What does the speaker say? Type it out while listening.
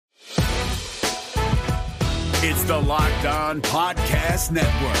It's the Locked On Podcast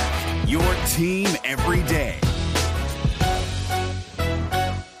Network, your team every day.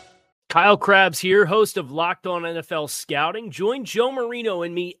 Kyle Krabs here, host of Locked On NFL Scouting. Join Joe Marino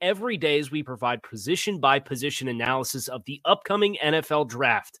and me every day as we provide position-by-position analysis of the upcoming NFL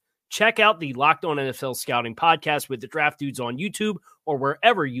Draft. Check out the Locked On NFL Scouting podcast with the Draft Dudes on YouTube or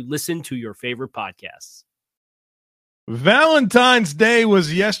wherever you listen to your favorite podcasts. Valentine's Day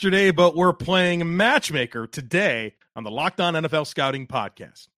was yesterday, but we're playing Matchmaker today on the Locked On NFL Scouting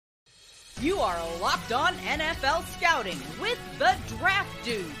podcast. You are Locked On NFL Scouting with the Draft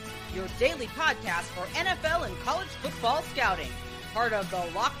Dudes, your daily podcast for NFL and college football scouting. Part of the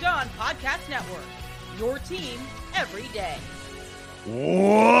Locked On Podcast Network, your team every day.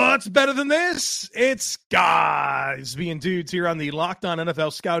 What's better than this? It's guys being dudes here on the Locked On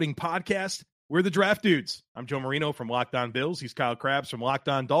NFL Scouting podcast. We're the Draft Dudes. I'm Joe Marino from Locked On Bills. He's Kyle Krabs from Locked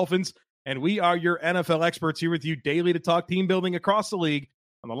On Dolphins. And we are your NFL experts here with you daily to talk team building across the league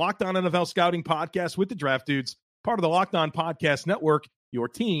on the Locked On NFL Scouting podcast with the Draft Dudes, part of the Locked On Podcast Network, your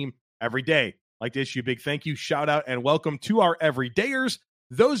team every day. I'd like to issue a big thank you, shout out, and welcome to our everydayers.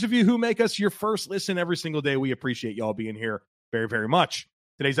 Those of you who make us your first listen every single day, we appreciate y'all being here very, very much.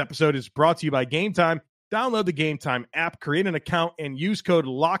 Today's episode is brought to you by Game Time. Download the Game Time app, create an account, and use code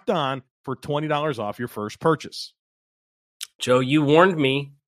LOCKEDON for $20 off your first purchase. Joe, you warned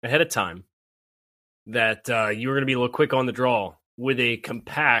me ahead of time that you were going to be a little quick on the draw with a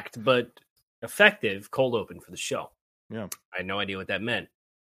compact but effective cold open for the show. Yeah. I had no idea what that meant.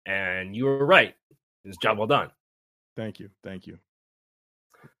 And you were right. It was a job well done. Thank you. Thank you.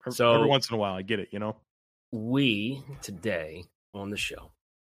 So every once in a while, I get it, you know? We, today on the show,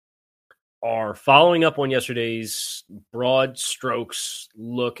 are following up on yesterday's broad strokes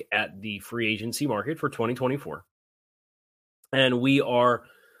look at the free agency market for 2024. And we are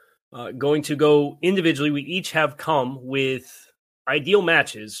going to go individually. We each have come with ideal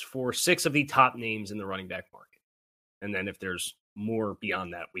matches for 6 of the top names in the running back market. And then if there's more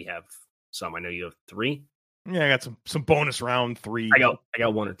beyond that, we have some. I know you have 3. Yeah, I got some bonus round 3. I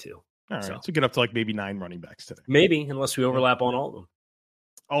got 1 or 2. All right, so get up to like maybe 9 running backs today. Maybe, unless we overlap on all of them.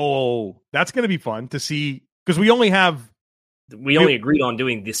 Oh, that's going to be fun to see because we only agreed on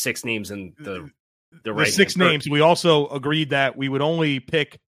doing the 6 names in the right 6 names. We also agreed that we would only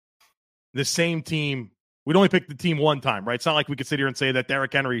pick the same team. We'd only pick the team one time, right? It's not like we could sit here and say that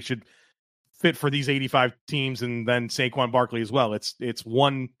Derrick Henry should fit for these 85 teams and then Saquon Barkley as well. It's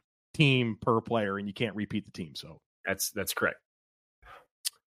one team per player, and you can't repeat the team. So that's correct.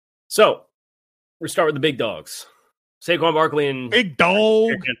 So we start with the big dogs. Saquon Barkley and Big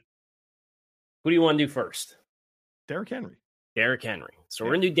Dog. Who do you want to do first? Derrick Henry. Derrick Henry. So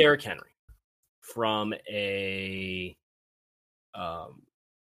we're going to do Derrick Henry from a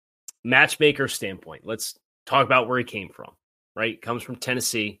matchmaker standpoint. Let's talk about where he came from, right? Comes from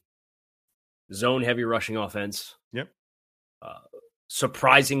Tennessee, zone-heavy rushing offense. Yep.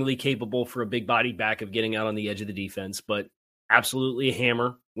 Surprisingly capable for a big-bodied back of getting out on the edge of the defense, but absolutely a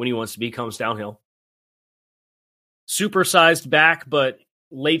hammer when he wants to be, comes downhill. Supersized back, but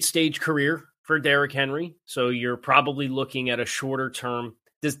late-stage career for Derrick Henry. So you're probably looking at a shorter term.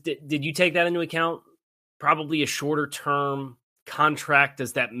 Did you take that into account? Probably a shorter term contract.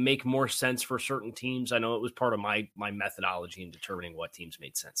 Does that make more sense for certain teams? I know it was part of my methodology in determining what teams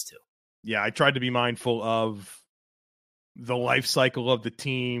made sense to. Yeah, I tried to be mindful of the life cycle of the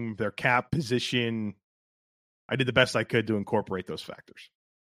team, their cap position. I did the best I could to incorporate those factors.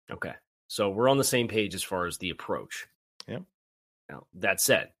 Okay. So we're on the same page as far as the approach. Yeah. Now, that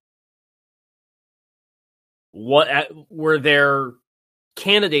said, what were there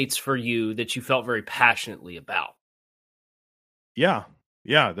candidates for you that you felt very passionately about? Yeah.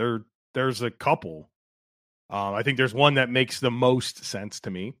 There's a couple. I think there's one that makes the most sense to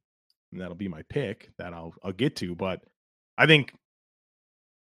me, and that'll be my pick that I'll get to. But I think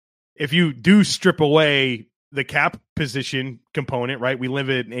if you do strip away the cap position component, right? We live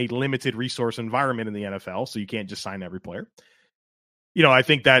in a limited resource environment in the NFL, so you can't just sign every player. You know, I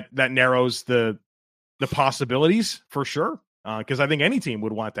think that narrows the possibilities for sure. Because I think any team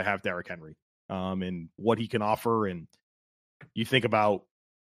would want to have Derrick Henry and what he can offer. And you think about,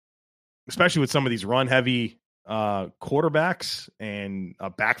 especially with some of these run-heavy quarterbacks and a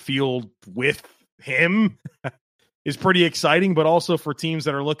backfield with him is pretty exciting, but also for teams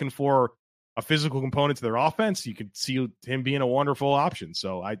that are looking for a physical component to their offense, you could see him being a wonderful option.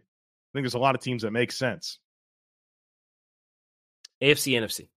 So I think there's a lot of teams that make sense. AFC,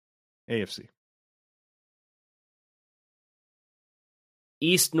 NFC. AFC.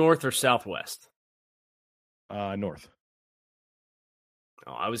 East, North, or Southwest? North.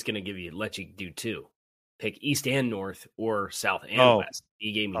 Oh, I was going to let you do 2. pick East and North or South and West.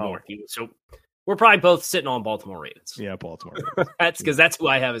 He gave me North. So we're probably both sitting on Baltimore Ravens. Yeah, Baltimore. That's because that's who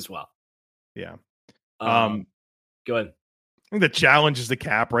I have as well. Yeah. Go ahead. I think the challenge is the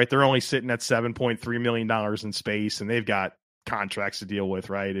cap, right? They're only sitting at $7.3 million in space, and they've got contracts to deal with,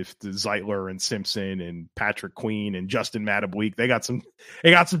 right? If the Zeitler and Simpson and Patrick Queen and Justin Matabweek, they got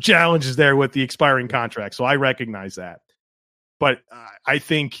some challenges there with the expiring contract. So I recognize that. But I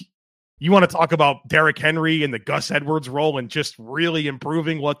think you want to talk about Derrick Henry and the Gus Edwards role and just really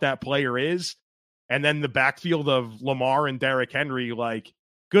improving what that player is. And then the backfield of Lamar and Derrick Henry, like,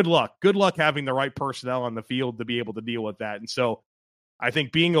 good luck. Good luck having the right personnel on the field to be able to deal with that. And so I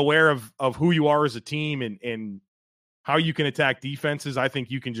think being aware of who you are as a team and how you can attack defenses, I think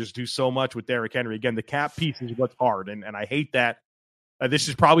you can just do so much with Derrick Henry. Again, the cap piece is what's hard. And I hate that. This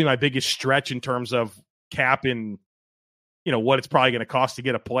is probably my biggest stretch in terms of cap and, what it's probably going to cost to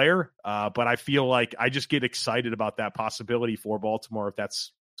get a player. But I feel like I just get excited about that possibility for Baltimore if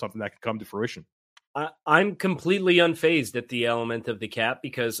that's something that can come to fruition. I'm completely unfazed at the element of the cap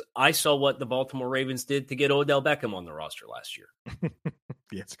because I saw what the Baltimore Ravens did to get Odell Beckham on the roster last year.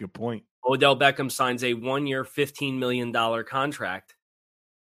 Yeah, it's a good point. Odell Beckham signs a 1-year, $15 million contract,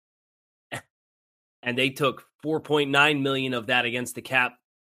 and they took $4.9 million of that against the cap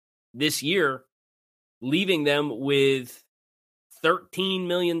this year, leaving them with $13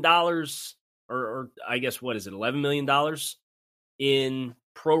 million, or I guess, what is it, $11 million in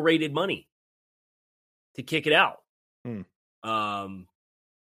prorated money to kick it out.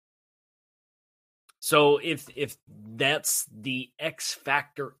 So if that's the X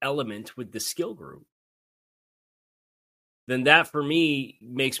factor element with the skill group, then that for me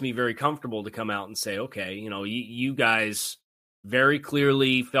makes me very comfortable to come out and say, okay, you guys very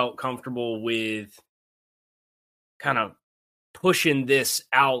clearly felt comfortable with kind of pushing this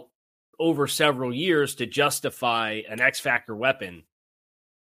out over several years to justify an X factor weapon.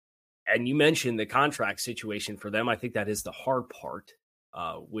 And you mentioned the contract situation for them. I think that is the hard part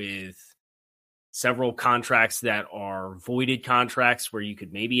with several contracts that are voided contracts where you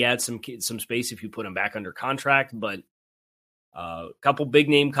could maybe add some space if you put them back under contract. But a couple big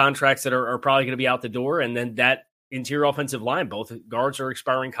name contracts that are probably going to be out the door. And then that interior offensive line, both guards are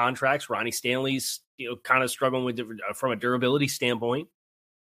expiring contracts. Ronnie Stanley's kind of struggling with from a durability standpoint.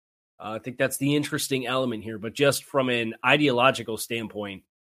 I think that's the interesting element here. But just from an ideological standpoint,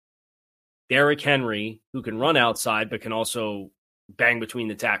 Derrick Henry, who can run outside but can also bang between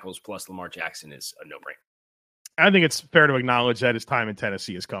the tackles, plus Lamar Jackson is a no-brainer. I think it's fair to acknowledge that his time in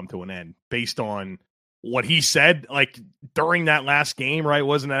Tennessee has come to an end based on what he said, like during that last game, right?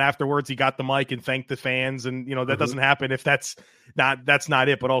 Wasn't it afterwards he got the mic and thanked the fans? And, that doesn't happen if that's not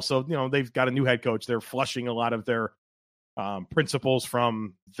it. But also, they've got a new head coach. They're flushing a lot of their principles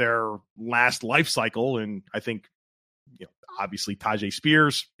from their last life cycle. And I think, obviously Tajay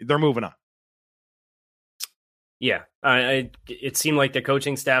Spears, they're moving on. Yeah, it seemed like the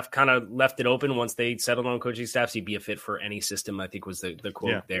coaching staff kind of left it open once they settled on coaching staffs. He'd be a fit for any system, I think was the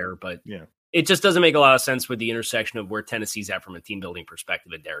quote there. But it just doesn't make a lot of sense with the intersection of where Tennessee's at from a team building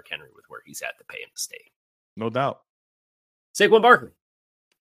perspective and Derrick Henry with where he's at to pay him to stay. No doubt. Saquon Barkley.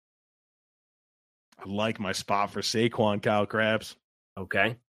 I like my spot for Saquon, Kyle Krabs.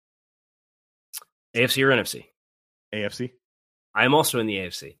 Okay. AFC or NFC? AFC. I'm also in the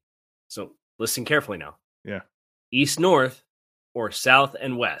AFC. So listen carefully now. Yeah. East, North, or South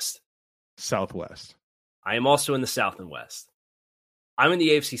and West? Southwest. I am also in the South and West. I'm in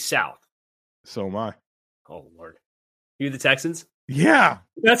the AFC South. So am I. Oh, Lord. You the Texans? Yeah.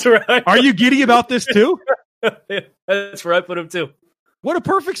 That's right. Are you giddy about this too? That's where I put him too. What a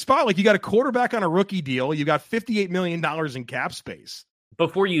perfect spot. Like, you got a quarterback on a rookie deal. You got $58 million in cap space.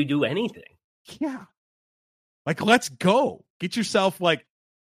 Before you do anything. Yeah. Like, let's go. Get yourself, like,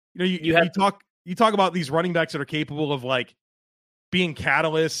 you talk about these running backs that are capable of, like, being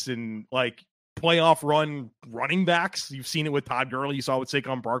catalysts and, like, playoff running backs. You've seen it with Todd Gurley. You saw it with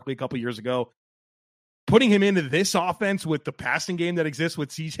Saquon Barkley a couple years ago. Putting him into this offense with the passing game that exists with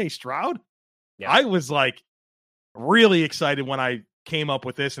CJ Stroud, yeah. I was, like, really excited when I came up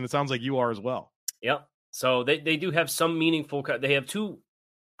with this, and it sounds like you are as well. Yep. So they do have some meaningful – they have two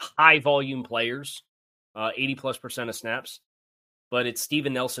high-volume players, 80+% of snaps. But it's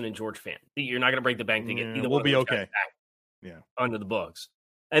Steven Nelson and George Fant. You're not going to break the bank to get either. We'll be okay. Under the books.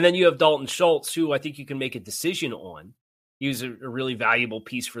 And then you have Dalton Schultz, who I think you can make a decision on. He was a really valuable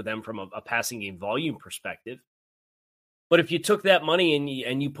piece for them from a passing game volume perspective. But if you took that money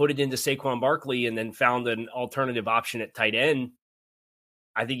and you put it into Saquon Barkley and then found an alternative option at tight end,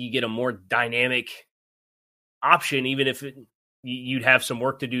 I think you get a more dynamic option, even if you'd have some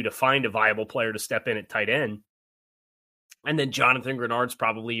work to do to find a viable player to step in at tight end. And then Jonathan Grenard's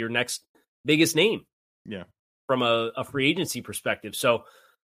probably your next biggest name. Yeah. From a free agency perspective. So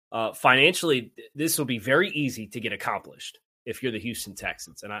financially, this will be very easy to get accomplished if you're the Houston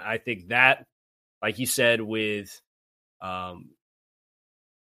Texans. And I think that, like you said, with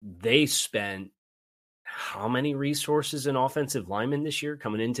they spent how many resources in offensive linemen this year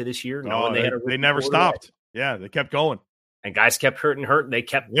coming into this year? They never stopped. Yeah, they kept going. And guys kept hurting. They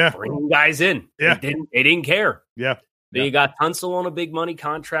kept Yeah. bringing guys in. Yeah. They didn't care. Yeah. You got Tunsil on a big money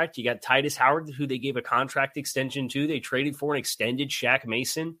contract. You got Titus Howard, who they gave a contract extension to. They traded for an extended Shaq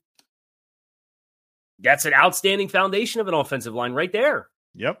Mason. That's an outstanding foundation of an offensive line right there.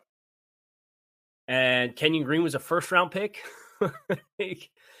 Yep. And Kenyon Green was a first-round pick.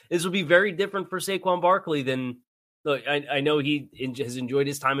 This will be very different for Saquon Barkley than look. I know he has enjoyed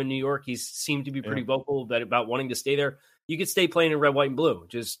his time in New York. He's seemed to be pretty vocal about wanting to stay there. You could stay playing in red, white, and blue.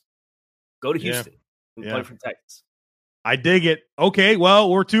 Just go to Houston and play for Texas. I dig it. Okay,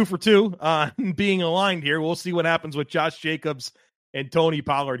 well, we're 2 for 2 being aligned here. We'll see what happens with Josh Jacobs and Tony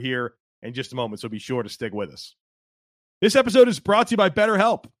Pollard here in just a moment, so be sure to stick with us. This episode is brought to you by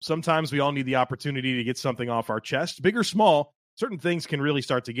BetterHelp. Sometimes we all need the opportunity to get something off our chest. Big or small, certain things can really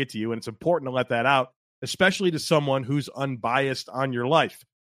start to get to you, and it's important to let that out, especially to someone who's unbiased on your life.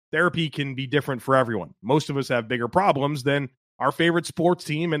 Therapy can be different for everyone. Most of us have bigger problems than our favorite sports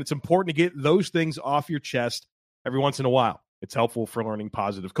team, and it's important to get those things off your chest every once in a while. It's helpful for learning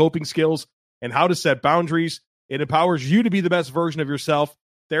positive coping skills and how to set boundaries. It empowers you to be the best version of yourself.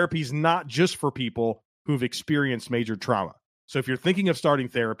 Therapy is not just for people who've experienced major trauma. So if you're thinking of starting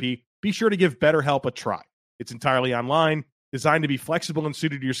therapy, be sure to give BetterHelp a try. It's entirely online, designed to be flexible and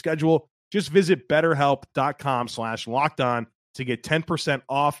suited to your schedule. Just visit BetterHelp.com/lockedon to get 10%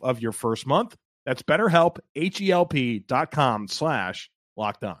 off of your first month. That's BetterHelp,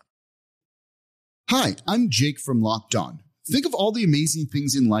 HELP.com/lockedon. Hi, I'm Jake from Locked On. Think of all the amazing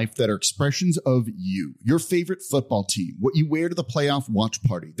things in life that are expressions of you, your favorite football team, what you wear to the playoff watch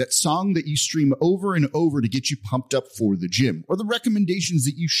party, that song that you stream over and over to get you pumped up for the gym, or the recommendations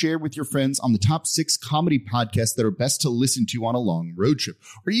that you share with your friends on the top 6 comedy podcasts that are best to listen to on a long road trip,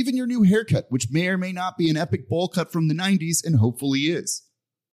 or even your new haircut, which may or may not be an epic bowl cut from the 90s and hopefully is.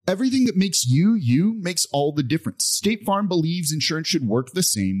 Everything that makes you, you makes all the difference. State Farm believes insurance should work the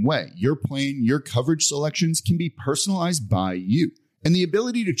same way. Your plan, your coverage selections can be personalized by you. And the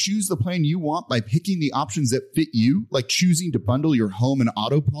ability to choose the plan you want by picking the options that fit you, like choosing to bundle your home and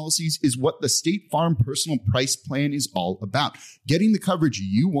auto policies, is what the State Farm Personal Price Plan is all about. Getting the coverage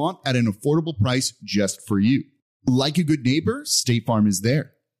you want at an affordable price just for you. Like a good neighbor, State Farm is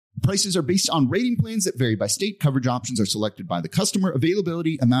there. Prices are based on rating plans that vary by state. Coverage options are selected by the customer.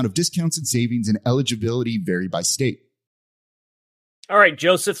 Availability, amount of discounts and savings, and eligibility vary by state. All right,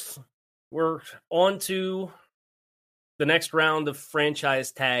 Joseph, we're on to the next round of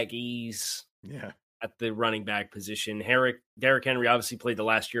franchise taggees at the running back position. Derrick Henry obviously played the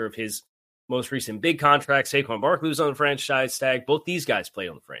last year of his most recent big contract. Saquon Barkley was on the franchise tag. Both these guys played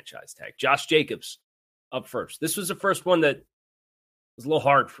on the franchise tag. Josh Jacobs up first. This was the first one that was a little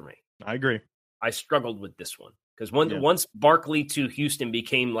hard for me. I agree. I struggled with this one because once Barkley to Houston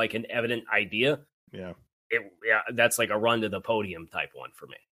became like an evident idea, that's like a run to the podium type one for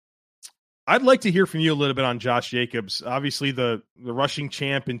me. I'd like to hear from you a little bit on Josh Jacobs. Obviously, the rushing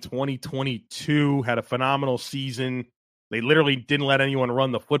champ in 2022 had a phenomenal season. They literally didn't let anyone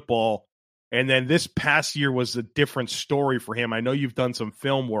run the football. And then this past year was a different story for him. I know you've done some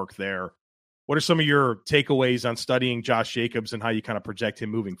film work there. What are some of your takeaways on studying Josh Jacobs and how you kind of project him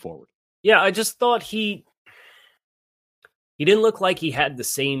moving forward? Yeah, I just thought he didn't look like he had the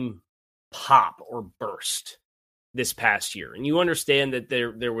same pop or burst this past year. And you understand that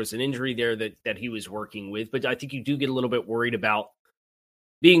there was an injury there that he was working with, but I think you do get a little bit worried about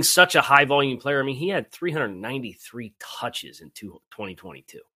being such a high volume player. I mean, he had 393 touches in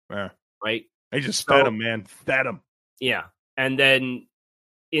 2022. Yeah. Right? They just fed him, man. Fed him. Yeah. And then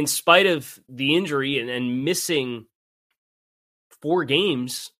in spite of the injury and missing 4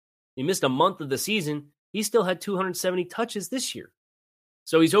 games, he missed a month of the season, he still had 270 touches this year.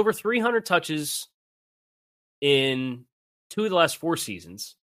 So he's over 300 touches in 2 of the last 4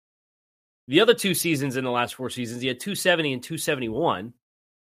 seasons. The other 2 seasons in the last 4 seasons, he had 270 and 271.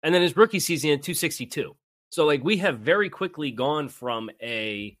 And then his rookie season, he had 262. So like we have very quickly gone from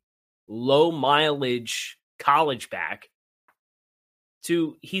a low mileage college back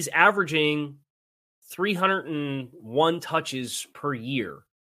to he's averaging 301 touches per year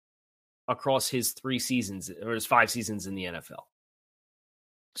across his 3 seasons or his 5 seasons in the NFL.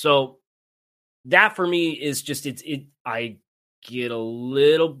 So that for me is just I get a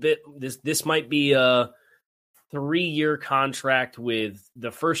little bit. This might be a 3-year contract with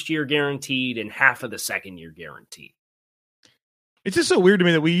the first year guaranteed and half of the second year guaranteed. It's just so weird to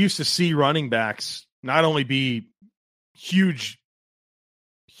me that we used to see running backs not only be huge,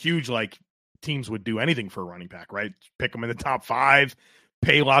 like teams would do anything for a running back, right? Pick them in the top 5,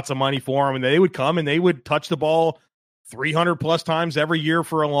 pay lots of money for them, and they would come and they would touch the ball 300 plus times every year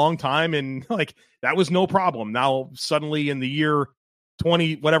for a long time. And like, that was no problem. Now suddenly in the year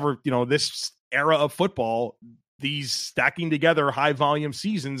 20, whatever, this era of football, these stacking together high volume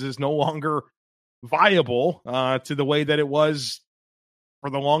seasons is no longer viable to the way that it was for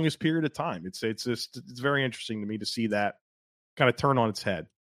the longest period of time. It's very interesting to me to see that kind of turn on its head.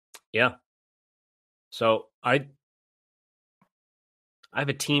 Yeah. So I have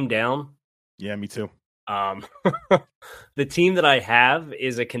a team down. Yeah, me too. The team that I have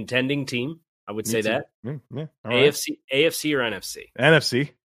is a contending team. I would say that. Yeah. All right. AFC or NFC?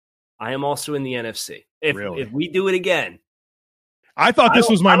 NFC. I am also in the NFC. Really? If we do it again. I thought this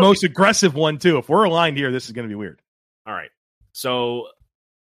was my most aggressive one too. If we're aligned here, this is going to be weird. All right. So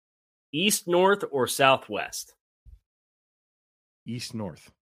East, North, or Southwest? East,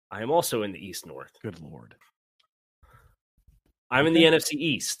 North. I am also in the East, North. Good Lord. I'm in the NFC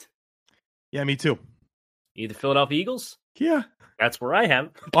East. Yeah, me too. You the Philadelphia Eagles? Yeah. That's where I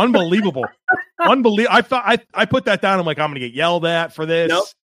am. Unbelievable. I thought I put that down. I'm like, I'm going to get yelled at for this. Nope.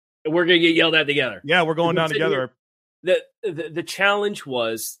 We're going to get yelled at together. Yeah, we're going down together. The challenge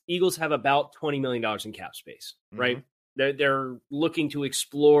was Eagles have about $20 million in cap space, right? Mm-hmm. They're looking to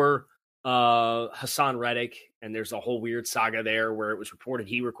explore Hassan Reddick, and there's a whole weird saga there where it was reported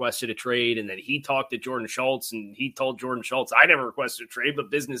he requested a trade, and then he talked to Jordan Schultz, and he told Jordan Schultz, I never requested a trade,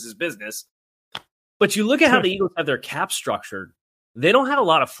 but business is business. But you look at how the Eagles have their cap structured, they don't have a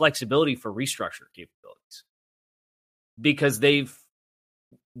lot of flexibility for restructure capabilities because they've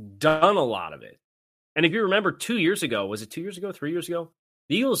done a lot of it. And if you remember 2 years ago, was it 2 years ago, 3 years ago?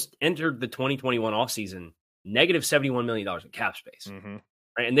 The Eagles entered the 2021 offseason negative $71 million in cap space. Mm-hmm.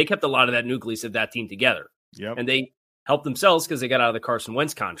 Right? And they kept a lot of that nucleus of that team together. Yep. And they helped themselves because they got out of the Carson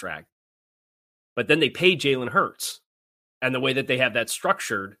Wentz contract. But then they paid Jalen Hurts. And the way that they have that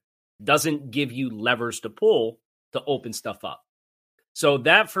structured doesn't give you levers to pull to open stuff up. So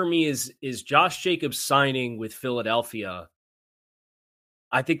that for me is Josh Jacobs signing with Philadelphia.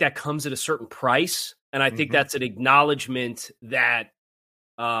 I think that comes at a certain price. And I think that's an acknowledgement that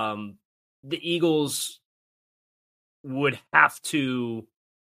the Eagles would have to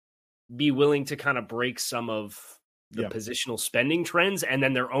be willing to kind of break some of the positional spending trends and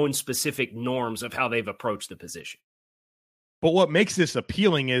then their own specific norms of how they've approached the position. But what makes this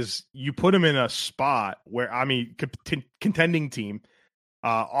appealing is you put them in a spot where, I mean, contending team,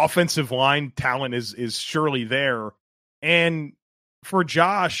 offensive line talent is surely there. And for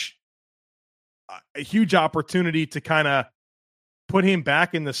Josh, a huge opportunity to kind of put him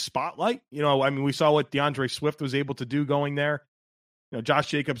back in the spotlight. I mean, we saw what DeAndre Swift was able to do going there. Josh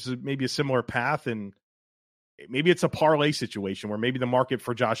Jacobs is maybe a similar path, and maybe it's a parlay situation where maybe the market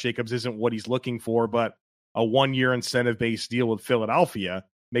for Josh Jacobs isn't what he's looking for, but a 1-year incentive-based deal with Philadelphia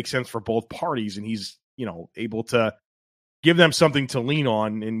makes sense for both parties, and he's, able to give them something to lean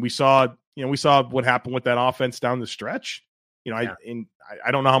on. And we saw what happened with that offense down the stretch. I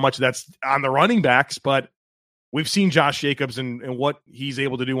don't know how much that's on the running backs, but we've seen Josh Jacobs and what he's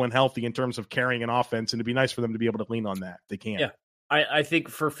able to do when healthy in terms of carrying an offense, and it'd be nice for them to be able to lean on that. They can. Yeah. I think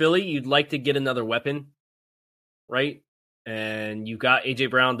for Philly, you'd like to get another weapon, right? And you got A.J.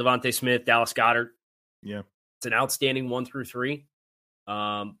 Brown, Devontae Smith, Dallas Goedert. Yeah. It's an outstanding 1 through 3.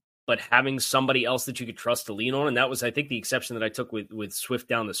 But having somebody else that you could trust to lean on, and that was, I think, the exception that I took with Swift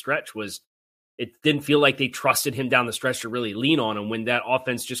down the stretch was it didn't feel like they trusted him down the stretch to really lean on him when that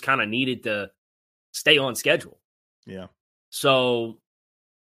offense just kind of needed to stay on schedule. Yeah. So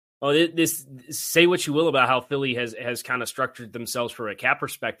this say what you will about how Philly has kind of structured themselves from a cap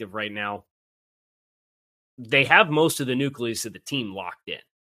perspective right now. They have most of the nucleus of the team locked in.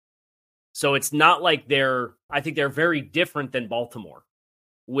 So it's not like I think they're very different than Baltimore,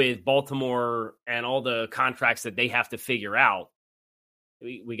 with Baltimore and all the contracts that they have to figure out.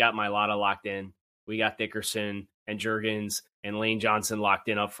 We got Mailata locked in. We got Dickerson and Juergens and Lane Johnson locked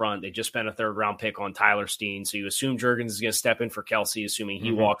in up front. They just spent a 3rd-round pick on Tyler Steen. So you assume Juergens is going to step in for Kelsey, assuming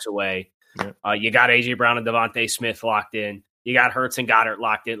he walks away. Yep. You got A.J. Brown and Devontae Smith locked in. You got Hurts and Goddard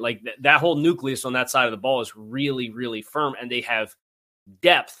locked in. Like that whole nucleus on that side of the ball is really, really firm, and they have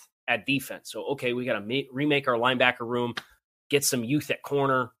depth at defense. So, okay, we got to remake our linebacker room, get some youth at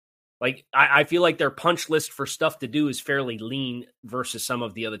corner. Like, I feel like their punch list for stuff to do is fairly lean versus some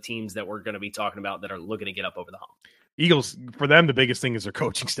of the other teams that we're going to be talking about that are looking to get up over the hump. Eagles, for them, the biggest thing is their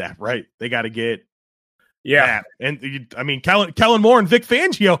coaching staff, right? They got to get that. And I mean, Kellen Moore and Vic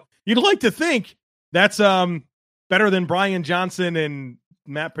Fangio, you'd like to think that's better than Brian Johnson and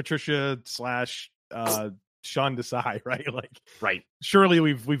Matt Patricia / Sean Desai, right? Right. Surely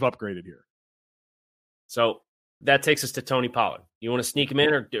we've upgraded here. So that takes us to Tony Pollard. You want to sneak him in,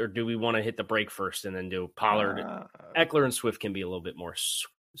 or do we want to hit the break first and then do Pollard? Eckler and Swift can be a little bit more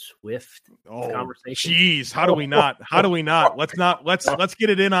swift conversation. Jeez, how do we not? Let's get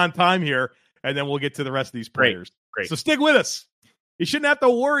it in on time here, and then we'll get to the rest of these players. Great. So stick with us. You shouldn't have to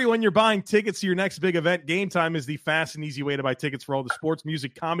worry when you're buying tickets to your next big event. Game Time is the fast and easy way to buy tickets for all the sports,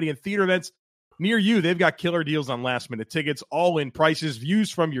 music, comedy, and theater events near you. They've got killer deals on last-minute tickets, all-in prices, views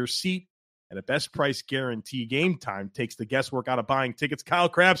from your seat, and a best price guarantee. Game Time takes the guesswork out of buying tickets. Kyle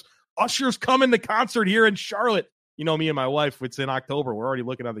Krabs, Usher's coming to concert here in Charlotte. You know, me and my wife, it's in October. We're already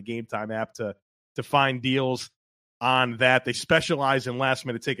looking on the Game Time app to find deals on that. They specialize in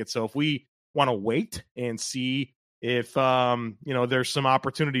last-minute tickets. So if we want to wait and see if there's some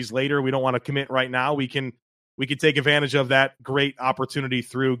opportunities later, we don't want to commit right now, we can take advantage of that great opportunity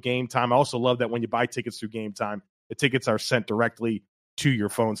through Game Time. I also love that when you buy tickets through Game Time, the tickets are sent directly to your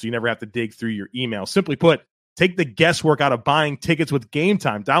phone, so you never have to dig through your email. Simply put, take the guesswork out of buying tickets with Game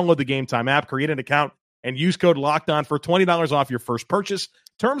Time. Download the Game Time app, create an account, and use code LOCKEDON for $20 off your first purchase.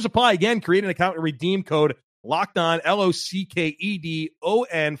 Terms apply. Again, create an account and redeem code LOCKEDON, LOCKEDON,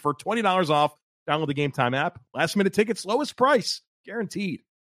 for $20 off. Download the Game Time app. Last-minute tickets, lowest price, guaranteed.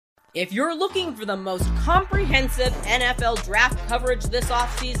 If you're looking for the most comprehensive NFL draft coverage this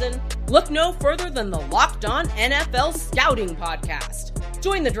offseason, look no further than the Locked On NFL Scouting Podcast.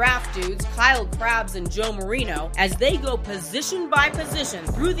 Join the draft dudes, Kyle Krabs and Joe Marino, as they go position by position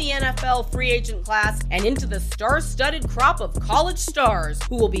through the NFL free agent class and into the star-studded crop of college stars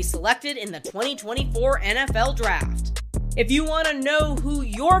who will be selected in the 2024 NFL Draft. If you want to know who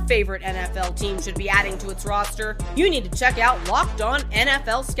your favorite NFL team should be adding to its roster, you need to check out Locked On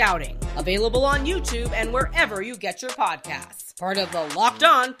NFL Scouting, available on YouTube and wherever you get your podcasts. Part of the Locked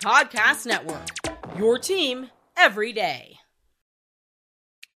On Podcast Network, your team every day.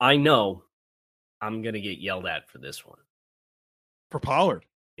 I know I'm going to get yelled at for this one. For Pollard?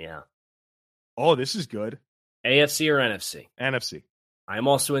 Yeah. Oh, this is good. AFC or NFC? NFC. I'm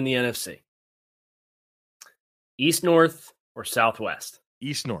also in the NFC. East, North, or Southwest?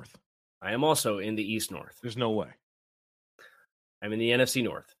 East, North. I am also in the East, North. There's no way. I'm in the NFC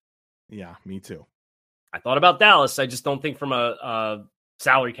North. Yeah, me too. I thought about Dallas. I just don't think from a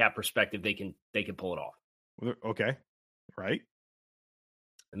salary cap perspective they can pull it off. Okay. Right.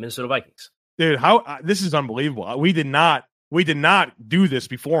 The Minnesota Vikings. Dude, this is unbelievable. We did not do this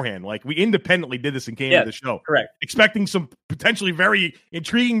beforehand. Like, we independently did this and came to the show. Correct. Expecting some potentially very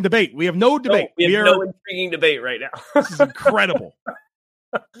intriguing debate. We have no debate. We have no intriguing debate right now. This is incredible.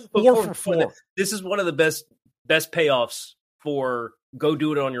 4 for 4. This is one of the best payoffs for go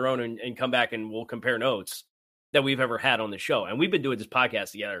do it on your own and come back and we'll compare notes that we've ever had on the show. And we've been doing this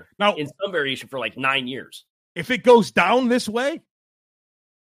podcast together now in some variation for like 9 years. If it goes down this way,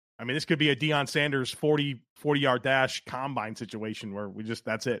 I mean, this could be a Deion Sanders 40-yard dash combine situation where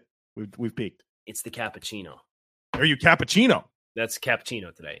that's it. We've peaked. It's the cappuccino. Are you cappuccino? That's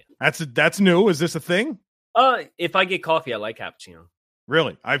cappuccino today. That's new. Is this a thing? If I get coffee, I like cappuccino.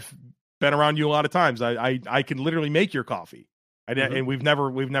 Really? I've been around you a lot of times. I can literally make your coffee. And we've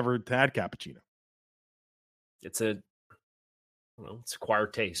never had cappuccino. It's it's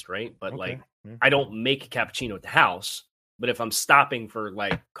acquired taste, right? But I don't make cappuccino at the house. But if I'm stopping for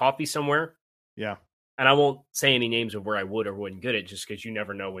like coffee somewhere, yeah, and I won't say any names of where I would or wouldn't get it, just because you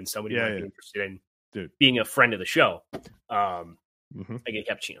never know when somebody might be interested in being a friend of the show. I get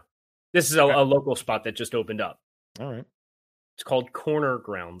cappuccino. This is a local spot that just opened up. All right, it's called Corner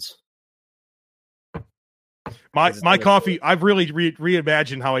Grounds. My coffee, I've really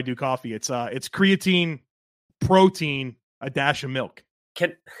reimagined how I do coffee. It's creatine, protein, a dash of milk.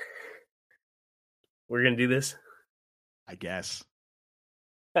 We're gonna do this? I guess.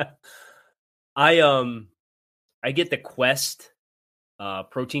 I get the Quest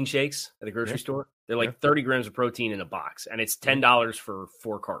protein shakes at the grocery store. They're like 30 grams of protein in a box, and it's $10 for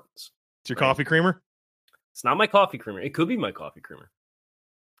 4 cartons. It's your coffee creamer? It's not my coffee creamer. It could be my coffee creamer.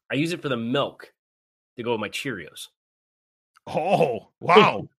 I use it for the milk to go with my Cheerios. Oh,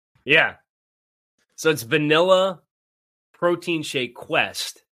 wow. Yeah. So it's vanilla protein shake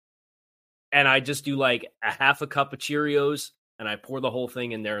Quest. And I just do like a half a cup of Cheerios and I pour the whole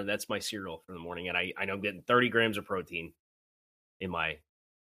thing in there. And that's my cereal for the morning. And I know I'm getting 30 grams of protein in my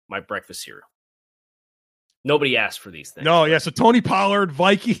breakfast cereal. Nobody asked for these things. No, yeah. So Tony Pollard,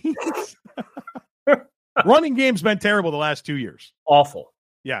 Vikings. Running game's been terrible the last 2 years. Awful.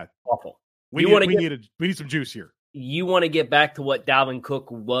 Yeah. Awful. We need some juice here. You want to get back to what Dalvin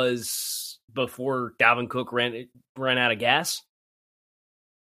Cook was before Dalvin Cook ran out of gas?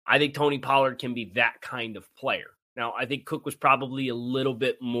 I think Tony Pollard can be that kind of player. Now, I think Cook was probably a little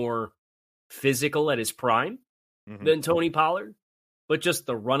bit more physical at his prime than Tony Pollard, but just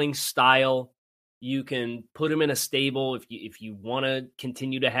the running style, you can put him in a stable if you want to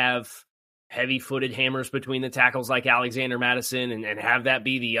continue to have heavy-footed hammers between the tackles like Alexander Mattison and have that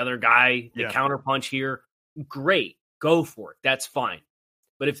be the other guy, the counterpunch here. Great, go for it. That's fine.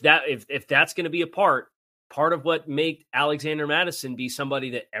 But if that's going to be a part of what made Alexander Mattison be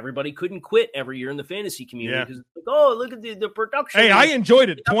somebody that everybody couldn't quit every year in the fantasy community because it's like, oh, look at the production. Hey, I enjoyed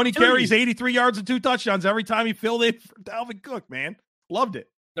it. 20 carries, 83 yards, and 2 touchdowns every time he filled in for Dalvin Cook, man. Loved it.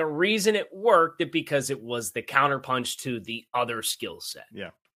 The reason it worked is because it was the counterpunch to the other skill set. Yeah.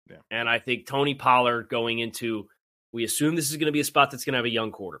 And I think Tony Pollard going into, we assume this is going to be a spot that's going to have a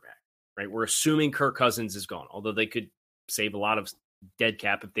young quarterback, right? We're assuming Kirk Cousins is gone, although they could save a lot of dead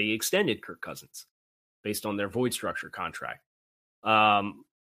cap if they extended Kirk Cousins based on their void structure contract. So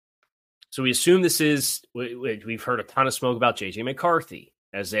we assume this is, we've heard a ton of smoke about J.J. McCarthy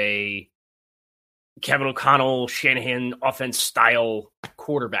as a Kevin O'Connell, Shanahan offense style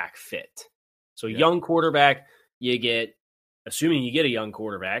quarterback fit. So young quarterback, assuming you get a young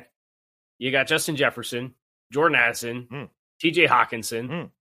quarterback, you got Justin Jefferson, Jordan Addison, TJ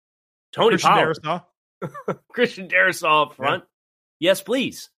Hawkinson, Tony Pollard, Christian Darrisaw up front. Yes,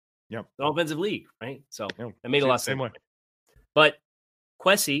 please. Yep. The offensive league, right? So that made a lot of sense. Way. But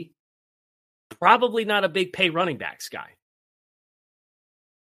Kwesi, probably not a big pay running backs guy.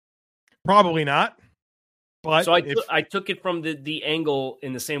 Probably not. But so I took it from the angle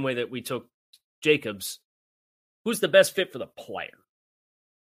in the same way that we took Jacobs. Who's the best fit for the player?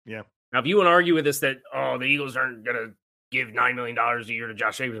 Yeah. Now, if you want to argue with us that, the Eagles aren't going to give $9 million a year to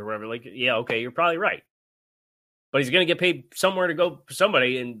Josh Jacobs or whatever, okay, you're probably right. But he's going to get paid somewhere to go for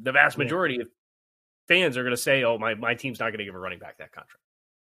somebody, and the vast majority of fans are going to say, my team's not going to give a running back that contract.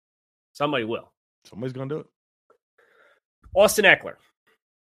 Somebody will. Somebody's going to do it. Austin Eckler.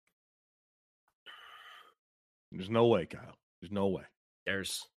 There's no way, Kyle. There's no way.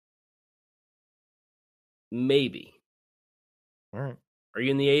 There's maybe. All right. Are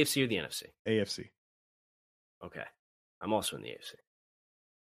you in the AFC or the NFC? AFC. Okay. I'm also in the AFC.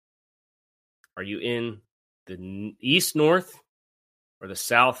 Are you in the East North or the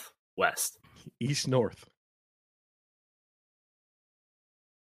South West? East North.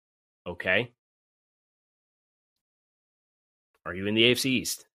 Okay. Are you in the AFC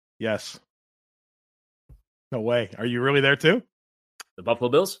East? Yes. No way. Are you really there too? The Buffalo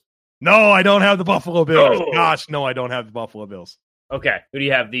Bills? No, I don't have the Buffalo Bills. Oh. Gosh, no, I don't have the Buffalo Bills. Okay. Who do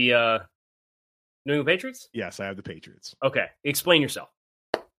you have? The New England Patriots? Yes, I have the Patriots. Okay. Explain yourself.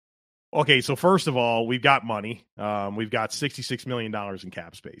 Okay, so first of all, we've got money. We've got $66 million in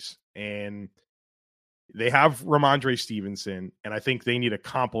cap space. And they have Ramondre Stevenson, and I think they need a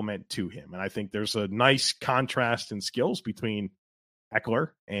complement to him. And I think there's a nice contrast in skills between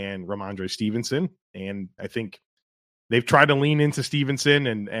Eckler and Ramondre Stevenson. And I think they've tried to lean into Stevenson,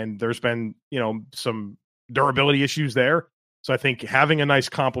 and there's been, some durability issues there. So I think having a nice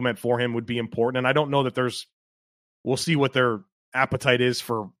complement for him would be important. And I don't know that we'll see what their appetite is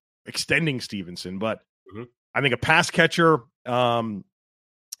for extending Stevenson, but I think a pass catcher,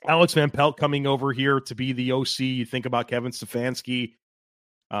 Alex Van Pelt coming over here to be the OC. You think about Kevin Stefanski,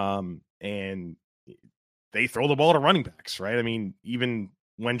 and they throw the ball to running backs, right? I mean, even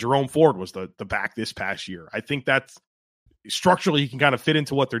when Jerome Ford was the back this past year, I think that's structurally he can kind of fit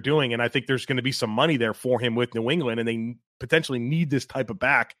into what they're doing. And I think there's going to be some money there for him with New England, and they potentially need this type of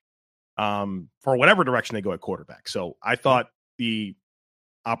back for whatever direction they go at quarterback. So I thought the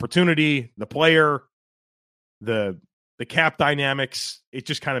opportunity, the player, the cap dynamics, it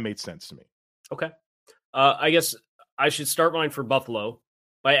just kind of made sense to me. Okay. I guess I should start mine for Buffalo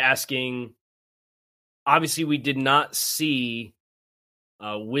by asking, obviously we did not see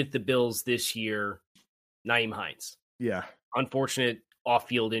with the Bills this year, Nyheim Hines. Yeah. Unfortunate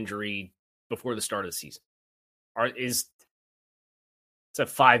off-field injury before the start of the season. It's a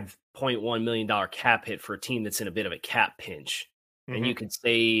 $5.1 million cap hit for a team that's in a bit of a cap pinch. And you could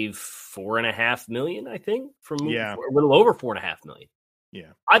save $4.5 million, I think, from a little over $4.5 million.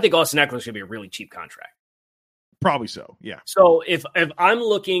 Yeah, I think Austin Eckler is going to be a really cheap contract. Probably so. Yeah. So if I'm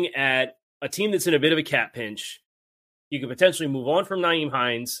looking at a team that's in a bit of a cap pinch, you could potentially move on from Nyheim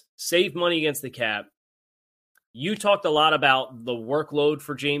Hines, save money against the cap. You talked a lot about the workload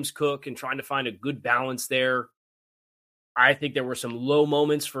for James Cook and trying to find a good balance there. I think there were some low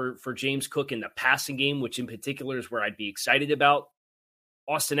moments for James Cook in the passing game, which in particular is where I'd be excited about.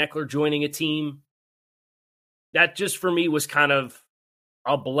 Austin Eckler joining a team. That just for me was kind of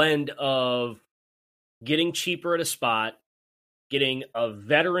a blend of getting cheaper at a spot, getting a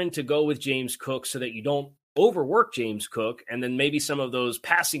veteran to go with James Cook so that you don't overwork James Cook, and then maybe some of those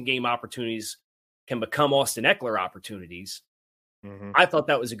passing game opportunities can become Austin Eckler opportunities. Mm-hmm. I thought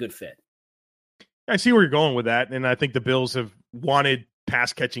that was a good fit. I see where you're going with that, and I think the Bills have wanted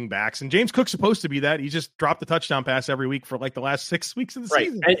pass-catching backs, and James Cook's supposed to be that. He just dropped the touchdown pass every week for like the last 6 weeks of the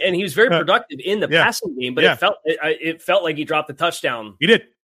season. And he was very productive in the passing game, but it felt like he dropped the touchdown. He did.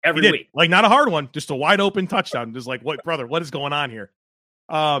 Every week. Like, not a hard one, just a wide-open touchdown. Just like, what is going on here?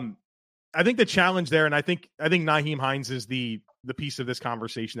 I think the challenge there, and I think Nyheim Hines is the piece of this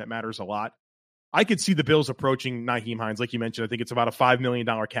conversation that matters a lot. I could see the Bills approaching Nyheim Hines, like you mentioned. I think it's about a $5 million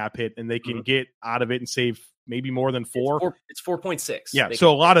cap hit, and they can get out of it and save maybe more than $4. It's 4.6. Yeah,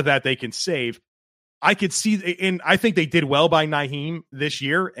 so a lot of that they can save. I could see, and I think they did well by Nyheim this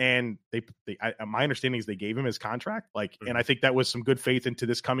year, and my understanding is they gave him his contract. And I think that was some good faith into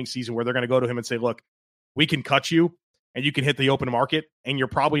this coming season where they're going to go to him and say, look, we can cut you, and you can hit the open market, and you're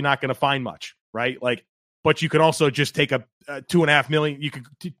probably not going to find much, right? But you can also just take a $2.5 million. You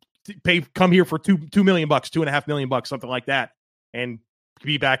could come here for $2 million, $2.5 million, something like that, and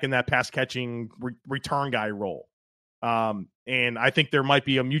be back in that pass catching return guy role. And I think there might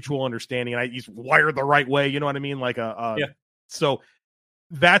be a mutual understanding, and he's wired the right way. You know what I mean? So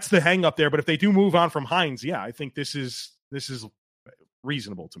that's the hang up there. But if they do move on from Hines, I think this is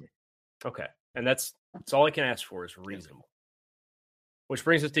reasonable to me. Okay. And that's all I can ask for is reasonable. Which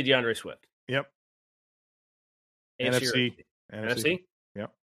brings us to DeAndre Swift. Yep. NFC.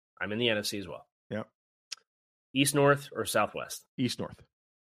 Yep. I'm in the NFC as well. Yep. East, North, or Southwest? East, North.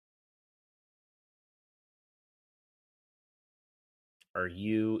 Are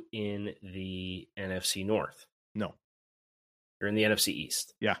you in the NFC North? No. You're in the NFC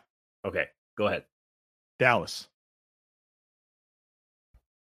East? Yeah. Okay, go ahead. Dallas.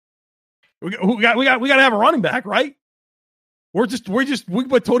 We got to have a running back, right? We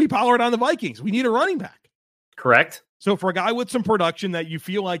put Tony Pollard on the Vikings. We need a running back. Correct. So for a guy with some production that you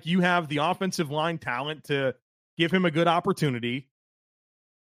feel like you have the offensive line talent to give him a good opportunity,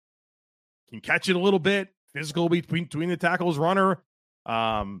 can catch it a little bit, physical between the tackles, runner.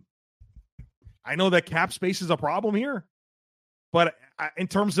 I know that cap space is a problem here, but in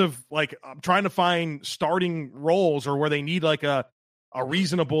terms of I'm trying to find starting roles or where they need a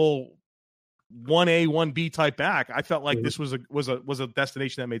reasonable 1A, 1B type back, I felt like this was a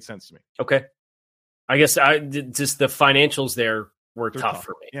destination that made sense to me. Okay. I guess just the financials there were tough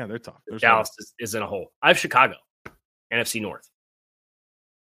for me. Yeah, they're tough. Dallas is in a hole. I have Chicago, NFC North.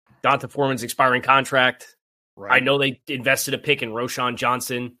 Donta Foreman's expiring contract. Right. I know they invested a pick in Roschon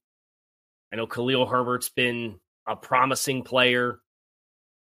Johnson. I know Khalil Herbert's been a promising player.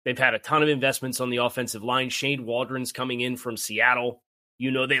 They've had a ton of investments on the offensive line. Shane Waldron's coming in from Seattle.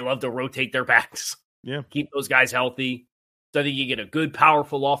 You know they love to rotate their backs. Yeah. Keep those guys healthy. So I think you get a good,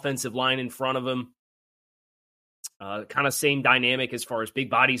 powerful offensive line in front of them. Kind of same dynamic as far as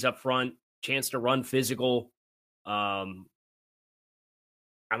big bodies up front, chance to run physical. I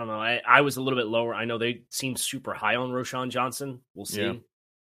don't know. I was a little bit lower. I know they seem super high on Roschon Johnson. We'll see. Yeah.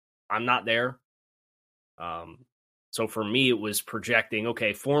 I'm not there. So for me, it was projecting,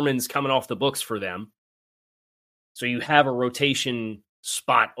 okay, Foreman's coming off the books for them. So you have a rotation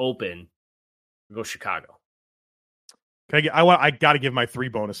spot open. Go Chicago. I got to give my 3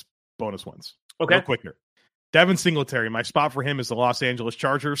 bonus ones. Okay. Real quick here. Devin Singletary, my spot for him is the Los Angeles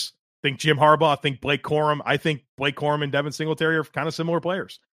Chargers. I think Jim Harbaugh, I think Blake Corum. I think Blake Corum and Devin Singletary are kind of similar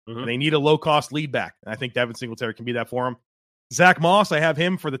players. Mm-hmm. And they need a low-cost lead back. And I think Devin Singletary can be that for him. Zach Moss, I have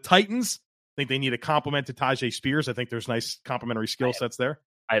him for the Titans. I think they need a complement to Tajay Spears. I think there's nice complementary skill sets there.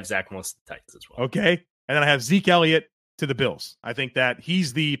 I have Zach Moss to the Titans as well. Okay. And then I have Zeke Elliott to the Bills. I think that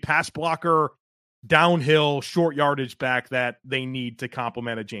he's the pass blocker, downhill, short yardage back that they need to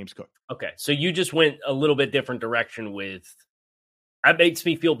complement a James Cook. Okay, so you just went a little bit different direction with – that makes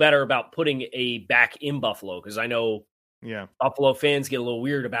me feel better about putting a back in Buffalo because I know Buffalo fans get a little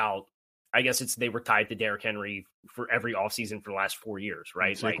weird about – I guess they were tied to Derrick Henry for every offseason for the last 4 years,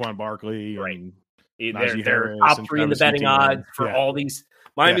 right? Saquon Barkley. Right. They're top 3 in the betting odds for all these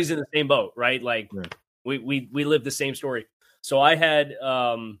 – Miami's in the same boat, right? We live the same story. So I had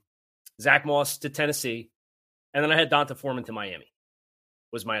Zach Moss to Tennessee, and then I had Donta Foreman to Miami.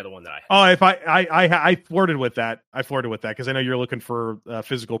 Was my other one that I had. Oh, if I flirted with that. I flirted with that because I know you're looking for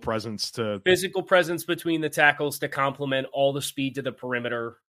physical presence between the tackles to complement all the speed to the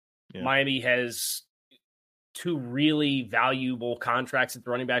perimeter. Yeah. Miami has two really valuable contracts at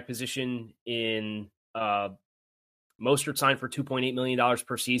the running back position in Mostert signed for $2.8 million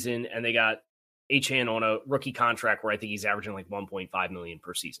per season, and they got Achane on a rookie contract where I think he's averaging like $1.5 million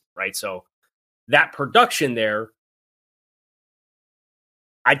per season, right? So that production there,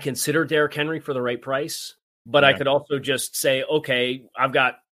 I'd consider Derrick Henry for the right price, but I could also just say, okay, I've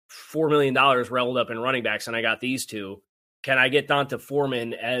got $4 million rolled up in running backs, and I got these two. Can I get Donta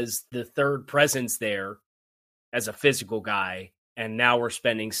Foreman as the third presence there as a physical guy? And now we're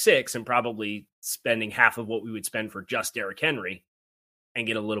spending $6 million and probably spending half of what we would spend for just Derrick Henry and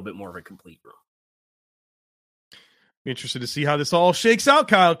get a little bit more of a complete room. Be interested to see how this all shakes out,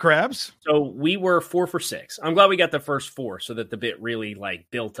 Kyle Krabs. So we were 4 for 6. I'm glad we got the first 4 so that the bit really like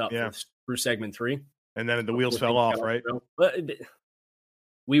built up through segment 3. And then the wheels fell off, right? But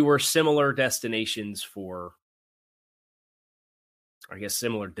we were similar destinations for, I guess,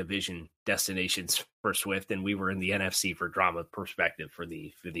 similar division destinations for Swift, and we were in the NFC for drama perspective for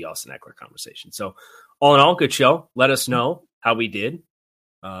the Austin Eckler conversation. So all in all, good show. Let us know how we did.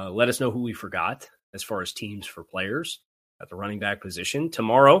 Let us know who we forgot as far as teams for players at the running back position.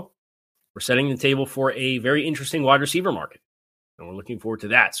 Tomorrow, we're setting the table for a very interesting wide receiver market, and we're looking forward to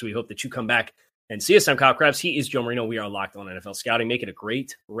that. So we hope that you come back and see us. I'm Kyle Krabs. He is Joe Marino. We are Locked On NFL Scouting. Make it a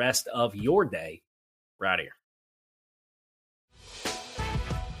great rest of your day. We're out of here.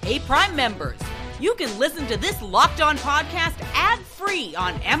 Hey, Prime members, you can listen to this Locked On podcast ad-free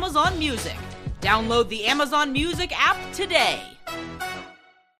on Amazon Music. Download the Amazon Music app today.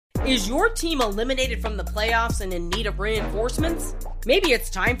 Is your team eliminated from the playoffs and in need of reinforcements? Maybe it's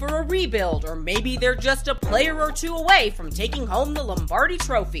time for a rebuild, or maybe they're just a player or two away from taking home the Lombardi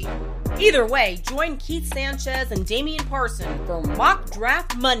Trophy. Either way, join Keith Sanchez and Damian Parson for Mock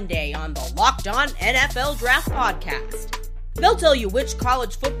Draft Monday on the Locked On NFL Draft Podcast. They'll tell you which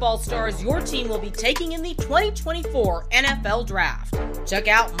college football stars your team will be taking in the 2024 NFL Draft. Check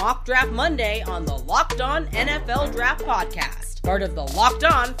out Mock Draft Monday on the Locked On NFL Draft Podcast, part of the Locked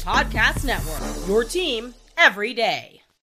On Podcast Network. Your team every day.